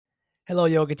Hello,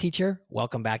 yoga teacher.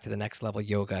 Welcome back to the Next Level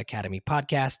Yoga Academy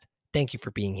podcast. Thank you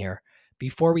for being here.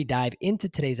 Before we dive into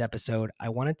today's episode, I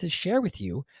wanted to share with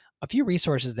you a few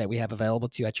resources that we have available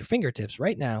to you at your fingertips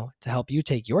right now to help you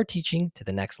take your teaching to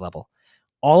the next level.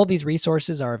 All of these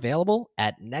resources are available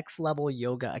at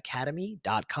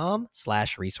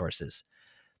nextlevelyogaacademy.com/resources.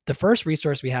 The first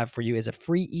resource we have for you is a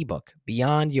free ebook,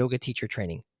 Beyond Yoga Teacher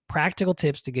Training, practical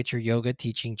tips to get your yoga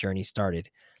teaching journey started.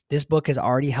 This book has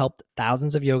already helped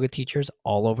thousands of yoga teachers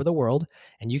all over the world,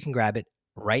 and you can grab it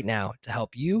right now to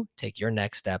help you take your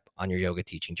next step on your yoga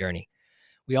teaching journey.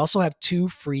 We also have two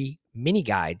free mini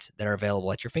guides that are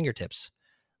available at your fingertips,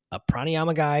 a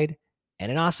pranayama guide and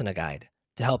an asana guide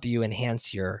to help you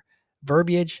enhance your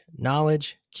verbiage,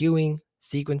 knowledge, cueing,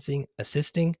 sequencing,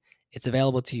 assisting. It's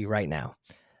available to you right now.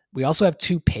 We also have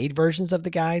two paid versions of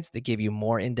the guides that give you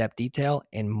more in-depth detail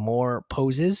and more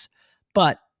poses,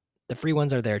 but the free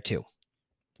ones are there too.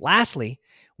 Lastly,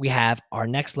 we have our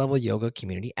Next Level Yoga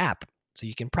Community app. So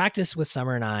you can practice with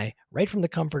Summer and I right from the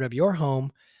comfort of your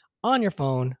home, on your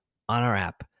phone, on our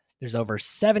app. There's over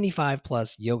 75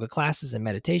 plus yoga classes and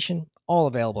meditation, all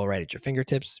available right at your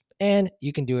fingertips. And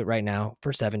you can do it right now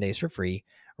for 7 days for free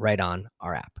right on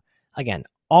our app. Again,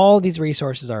 all these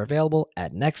resources are available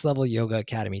at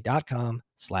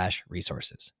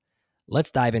nextlevelyogaacademy.com/resources.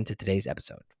 Let's dive into today's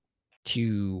episode.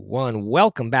 2, 1.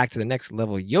 Welcome back to the Next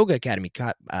Level Yoga Academy.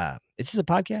 Is this a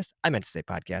podcast? I meant to say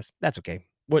podcast. That's okay.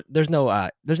 There's no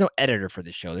editor for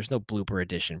this show. There's no blooper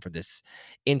edition for this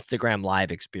Instagram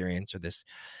live experience or this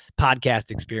podcast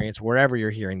experience, wherever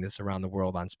you're hearing this around the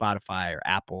world on Spotify or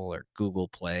Apple or Google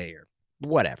Play or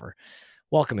whatever.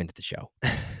 Welcome into the show.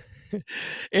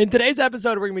 In today's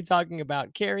episode, we're going to be talking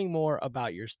about caring more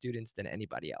about your students than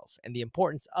anybody else and the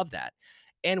importance of that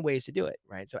and ways to do it,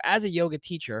 right? So as a yoga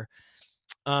teacher,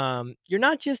 you're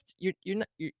not just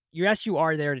yes, you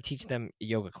are there to teach them a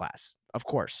yoga class, of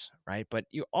course, right? But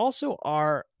you also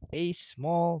are a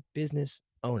small business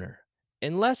owner.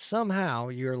 Unless somehow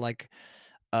you're like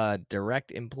a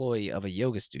direct employee of a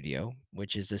yoga studio,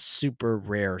 which is a super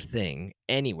rare thing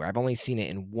anywhere. I've only seen it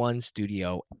in one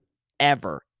studio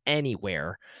ever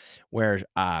anywhere where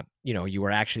you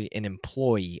were actually an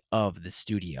employee of the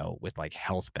studio with like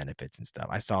health benefits and stuff.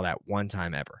 I saw that one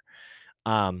time ever.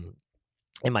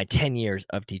 In my 10 years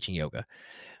of teaching yoga.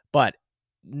 But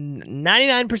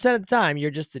 99% of the time, you're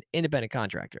just an independent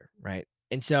contractor, right?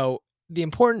 And so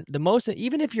even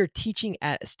if you're teaching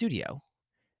at a studio,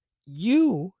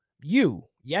 you,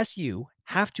 yes, you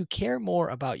have to care more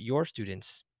about your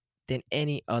students than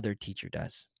any other teacher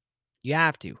does. You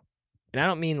have to. And I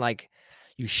don't mean like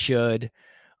you should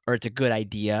or it's a good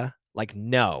idea. Like,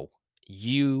 no,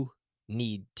 you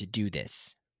need to do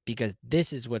this because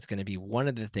this is what's going to be one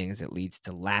of the things that leads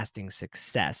to lasting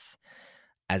success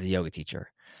as a yoga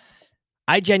teacher.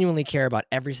 I genuinely care about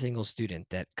every single student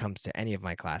that comes to any of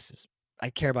my classes.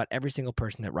 I care about every single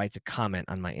person that writes a comment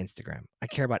on my Instagram. I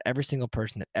care about every single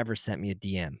person that ever sent me a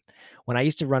DM. When I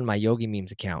used to run my Yogi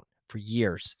Memes account for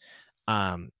years,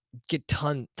 um, get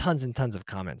tons and tons of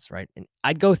comments, right? And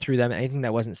I'd go through them. Anything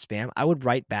that wasn't spam, I would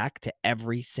write back to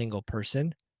every single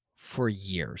person for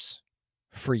years,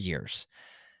 for years.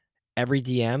 Every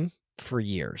DM for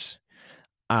years.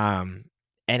 Um,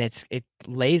 and it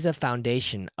lays a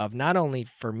foundation of not only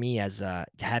for me as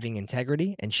having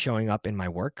integrity and showing up in my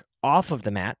work off of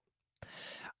the mat,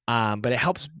 but it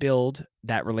helps build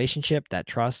that relationship, that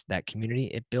trust, that community.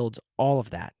 It builds all of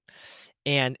that.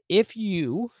 And if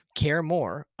you care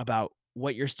more about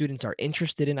what your students are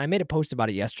interested in, I made a post about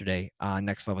it yesterday on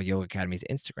Next Level Yoga Academy's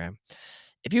Instagram.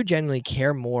 If you genuinely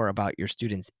care more about your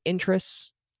students'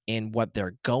 interests and what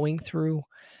they're going through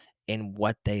and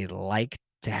what they like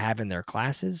to have in their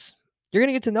classes, you're going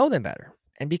to get to know them better.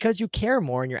 And because you care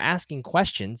more and you're asking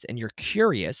questions and you're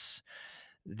curious,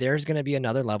 there's going to be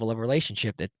another level of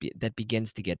relationship that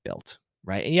begins to get built,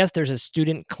 right? And yes, there's a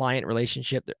student client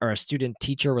relationship or a student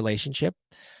teacher relationship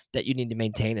that you need to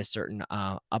maintain a certain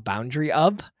a boundary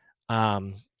of,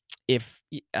 um, if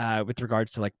with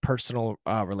regards to like personal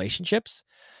relationships.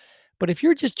 But if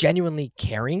you're just genuinely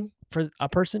caring for a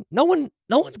person, no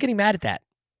one's getting mad at that.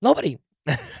 Nobody.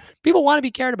 People want to be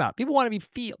cared about. People want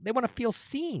to they want to feel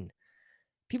seen.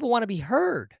 People want to be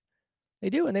heard.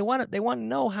 They do, and they want to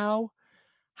know how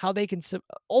they can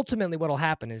ultimately what'll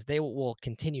happen is they will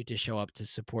continue to show up to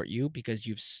support you because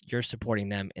you're supporting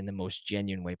them in the most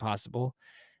genuine way possible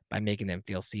by making them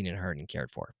feel seen and heard and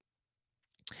cared for.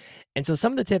 And so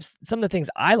some of the things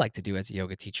I like to do as a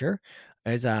yoga teacher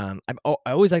is I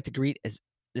always like to greet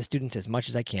the students as much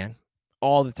as I can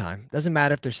all the time. Doesn't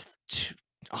matter if there's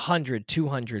 100,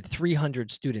 200,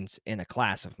 300 students in a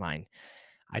class of mine.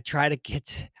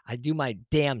 I do my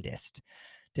damnedest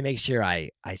to make sure I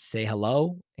say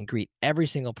hello and greet every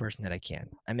single person that I can.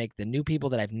 I make the new people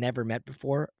that I've never met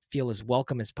before feel as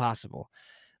welcome as possible.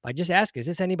 I just ask, is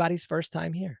this anybody's first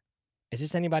time here? Is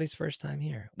this anybody's first time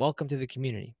here? Welcome to the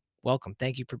community. Welcome.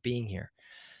 Thank you for being here.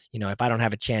 If I don't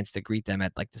have a chance to greet them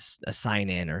at like this a sign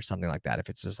in or something like that, if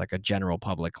it's just like a general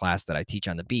public class that I teach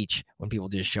on the beach, when people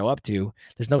just show up to,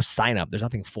 there's no sign up, there's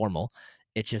nothing formal.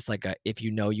 It's just like if you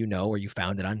know, or you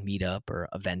found it on Meetup or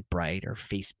Eventbrite or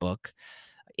Facebook,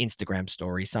 Instagram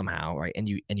story somehow, right? And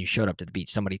you showed up to the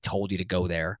beach. Somebody told you to go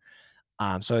there.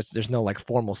 So there's no like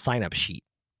formal sign up sheet.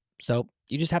 So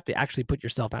you just have to actually put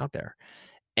yourself out there.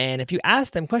 And if you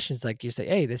ask them questions like you say,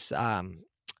 hey, this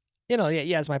yeah,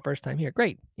 yeah, it's my first time here.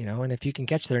 Great. And if you can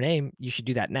catch their name, you should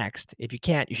do that next. If you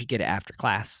can't, you should get it after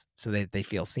class so they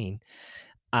feel seen,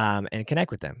 and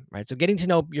connect with them, right? So getting to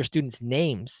know your students'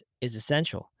 names is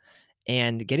essential,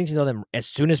 and getting to know them as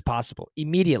soon as possible,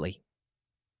 immediately.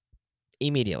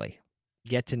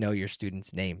 Get to know your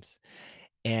students' names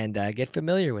and get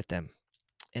familiar with them.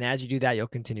 And as you do that, you'll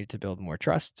continue to build more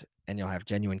trust and you'll have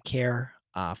genuine care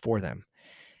for them.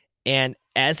 And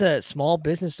as a small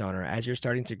business owner, as you're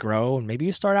starting to grow, and maybe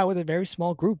you start out with a very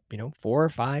small group, 4 or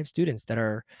 5 students that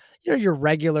are, your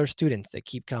regular students that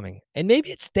keep coming. And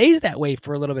maybe it stays that way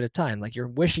for a little bit of time. Like you're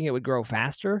wishing it would grow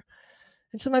faster.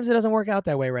 And sometimes it doesn't work out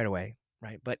that way right away.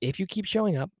 Right. But if you keep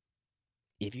showing up,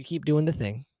 if you keep doing the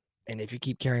thing, and if you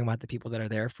keep caring about the people that are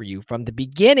there for you from the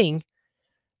beginning,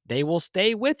 they will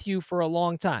stay with you for a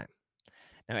long time.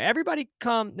 Now, everybody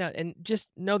come now, and just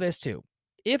know this too.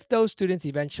 If those students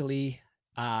eventually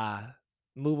uh,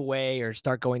 move away or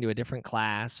start going to a different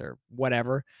class or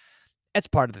whatever, it's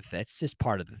part of the thing. It's just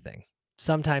part of the thing.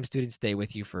 Sometimes students stay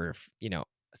with you for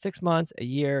 6 months, a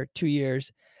year, 2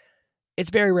 years.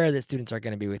 It's very rare that students are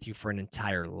going to be with you for an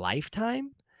entire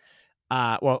lifetime.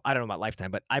 Well, I don't know about lifetime,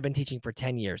 but I've been teaching for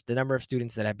 10 years. The number of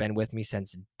students that have been with me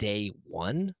since day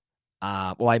one.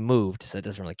 Well, I moved, so it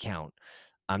doesn't really count.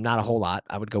 Not a whole lot.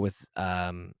 I would go with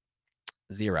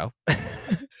 0.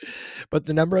 But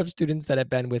the number of students that have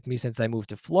been with me since I moved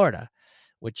to Florida,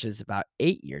 which is about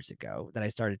 8 years ago that I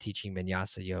started teaching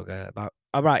Vinyasa yoga,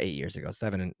 about 8 years ago,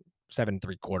 7 and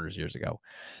 3/4 years ago.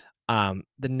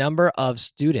 The number of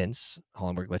students, hold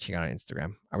on, we're glitching out on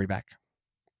Instagram. Are we back?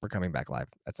 We're coming back live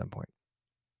at some point.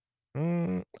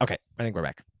 Okay, I think we're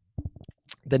back.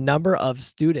 The number of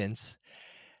students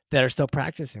that are still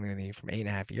practicing with me from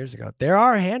 8.5 years ago, there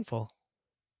are a handful.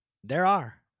 There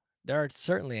are. There are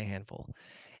certainly a handful.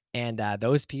 And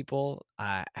those people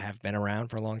have been around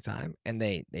for a long time, and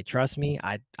they trust me.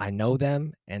 I know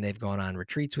them, and they've gone on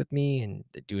retreats with me, and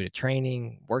they do the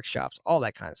training, workshops, all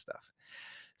that kind of stuff.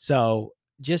 So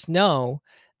just know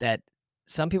that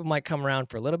some people might come around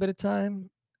for a little bit of time,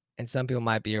 and some people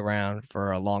might be around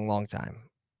for a long, long time.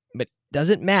 But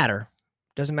doesn't matter.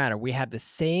 Doesn't matter. We have the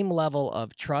same level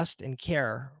of trust and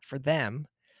care for them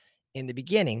in the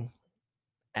beginning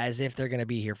as if they're going to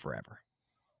be here forever.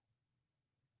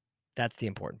 That's the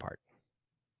important part.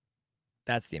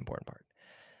 That's the important part.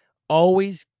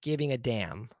 Always giving a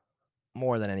damn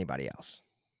more than anybody else.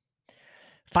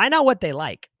 Find out what they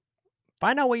like.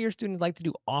 Find out what your students like to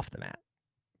do off the mat.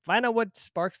 Find out what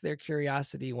sparks their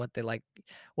curiosity, what they like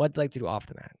to do off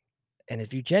the mat. And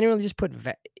if you genuinely just put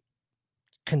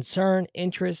concern,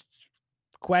 interests,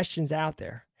 questions out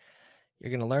there,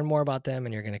 you're going to learn more about them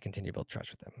and you're going to continue to build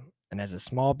trust with them. And as a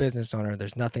small business owner,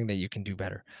 there's nothing that you can do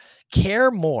better. Care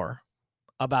more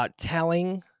about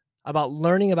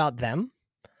learning about them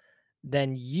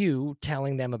than you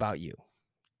telling them about you.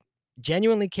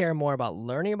 Genuinely care more about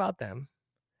learning about them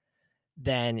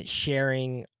than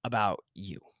sharing about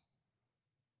you.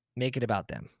 Make it about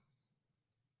them.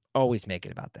 Always make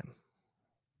it about them.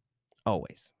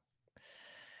 Always.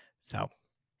 So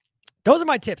those are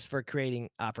my tips for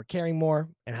for caring more,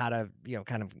 and how to,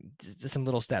 kind of just some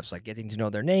little steps like getting to know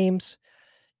their names,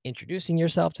 introducing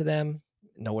yourself to them,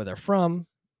 know where they're from,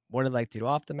 what do they like to do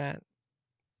off the mat.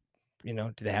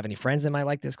 Do they have any friends that might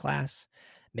like this class?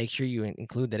 Make sure you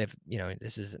include that if,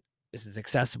 this is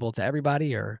accessible to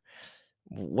everybody or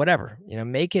whatever,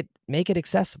 make it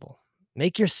accessible.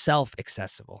 Make yourself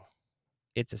accessible.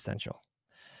 It's essential.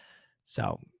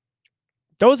 So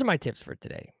those are my tips for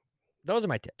today. Those are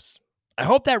my tips. I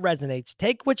hope that resonates.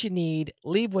 Take what you need,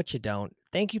 leave what you don't.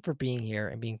 Thank you for being here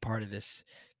and being part of this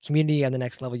community on the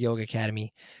Next Level Yoga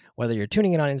Academy. Whether you're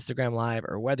tuning in on Instagram Live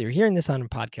or whether you're hearing this on a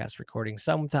podcast recording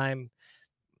sometime,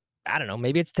 I don't know,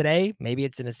 maybe it's today, maybe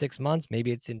it's in 6 months,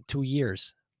 maybe it's in 2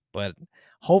 years. But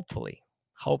hopefully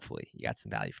you got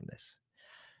some value from this.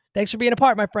 Thanks for being a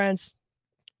part, my friends.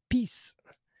 Peace.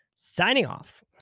 Signing off.